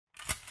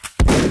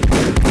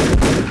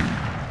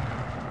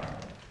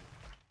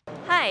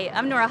Hi,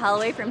 I'm Nora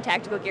Holloway from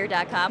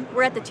TacticalGear.com.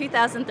 We're at the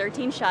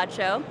 2013 SHOT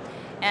Show,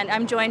 and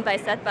I'm joined by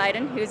Seth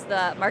Biden, who's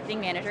the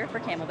marketing manager for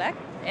CamelBak,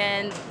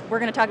 and we're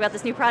going to talk about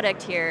this new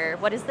product here.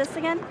 What is this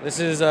again? This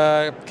is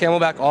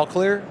CamelBak All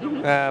Clear.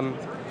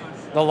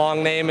 The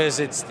long name is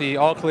it's the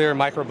All Clear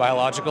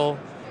microbiological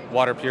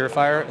water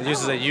purifier. It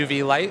uses a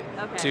UV light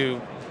to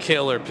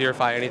kill or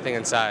purify anything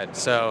inside.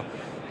 So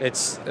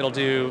it'll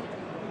do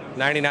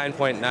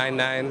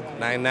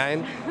 99.9999,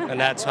 and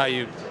that's how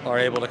you are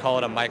able to call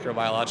it a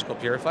microbiological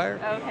purifier.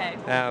 Okay.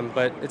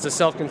 But it's a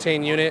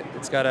self-contained unit.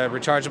 It's got a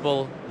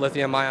rechargeable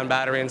lithium-ion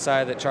battery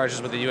inside that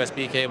charges with a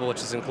USB cable, which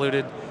is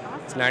included.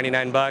 It's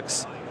 99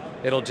 bucks.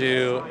 It'll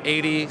do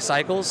 80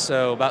 cycles,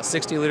 so about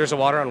 60 liters of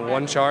water on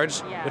one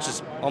charge, which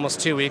is almost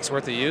 2 weeks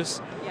worth of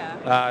use.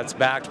 It's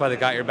backed by the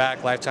Got Your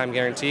Back lifetime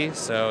guarantee,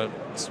 so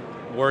it's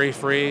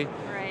worry-free.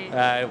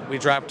 Right. We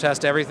drop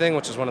test everything,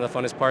 which is one of the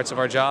funnest parts of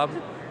our job.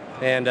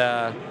 And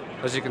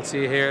as you can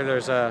see here,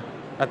 there's at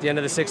the end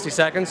of the 60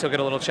 seconds, you'll get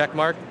a little check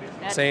mark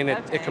saying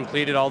it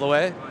completed all the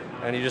way,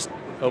 and you just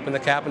open the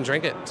cap and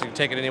drink it. So you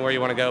take it anywhere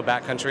you want to go,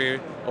 backcountry,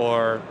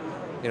 or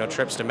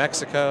trips to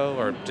Mexico,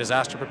 or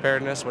disaster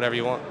preparedness, whatever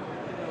you want.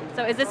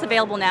 So is this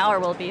available now, or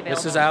will it be available?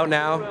 This is out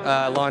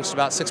now. Launched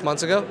about 6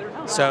 months ago,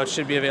 so it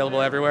should be available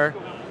everywhere.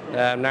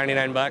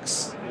 99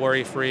 bucks,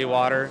 worry-free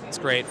water. It's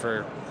great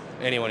for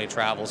anyone who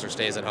travels or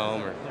stays at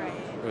home or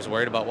who's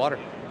worried about water.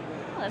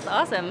 That's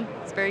awesome.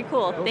 It's very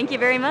cool. Thank you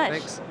very much.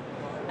 Thanks.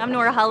 I'm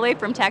Nora Holloway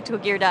from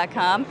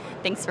TacticalGear.com.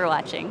 Thanks for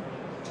watching.